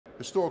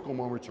Historical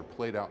moments are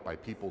played out by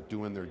people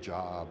doing their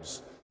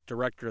jobs.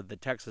 Director of the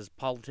Texas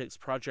Politics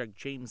Project,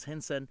 James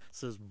Henson,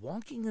 says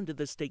walking into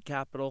the state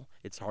capitol,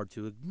 it's hard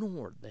to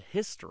ignore the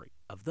history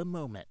of the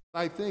moment.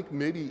 I think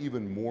maybe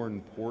even more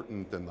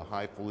important than the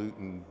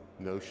highfalutin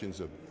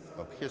notions of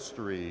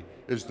history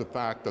is the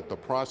fact that the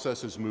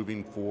process is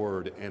moving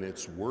forward and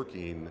it's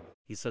working.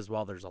 He says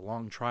while there's a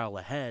long trial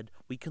ahead,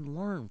 we can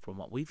learn from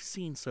what we've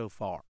seen so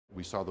far.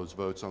 We saw those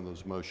votes on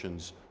those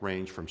motions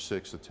range from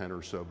 6 to 10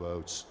 or so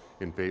votes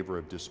in favor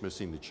of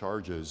dismissing the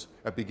charges.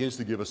 That begins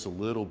to give us a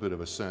little bit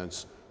of a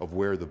sense of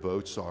where the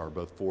votes are,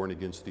 both for and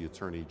against the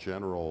Attorney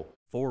General.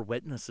 4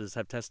 witnesses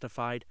have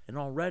testified, and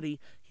already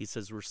he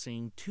says we're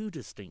seeing 2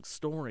 distinct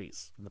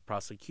stories. In the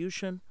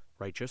prosecution,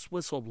 righteous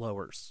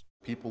whistleblowers.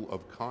 People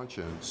of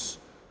conscience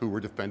who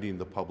were defending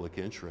the public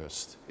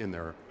interest in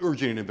their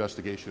urging an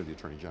investigation of the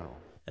Attorney General.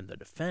 And the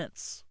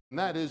defense. And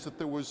that is that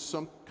there was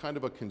some kind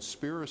of a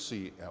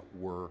conspiracy at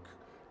work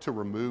to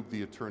remove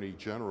the Attorney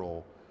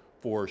General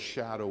for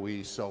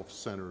shadowy,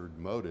 self-centered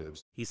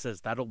motives. He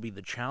says that'll be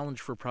the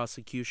challenge for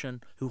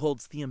prosecution, who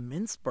holds the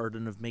immense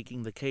burden of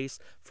making the case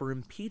for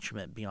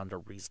impeachment beyond a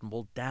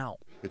reasonable doubt.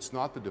 It's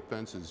not the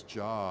defense's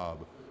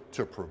job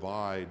to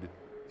provide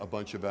a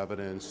bunch of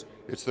evidence.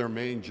 It's their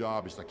main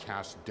job is to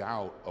cast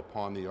doubt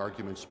upon the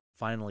arguments.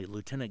 Finally,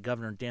 Lieutenant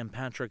Governor Dan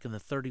Patrick and the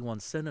 31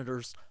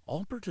 senators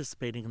all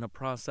participating in a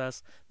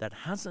process that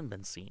hasn't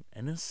been seen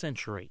in a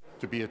century.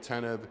 To be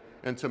attentive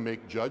and to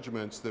make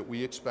judgments that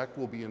we expect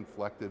will be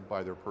inflected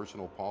by their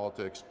personal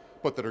politics,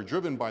 but that are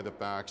driven by the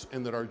facts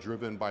and that are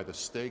driven by the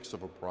stakes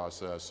of a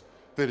process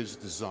that is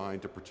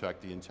designed to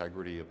protect the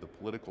integrity of the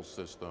political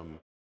system.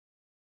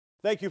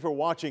 Thank you for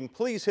watching.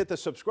 Please hit the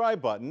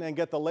subscribe button and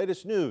get the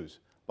latest news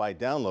by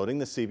downloading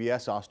the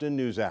CBS Austin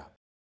News app.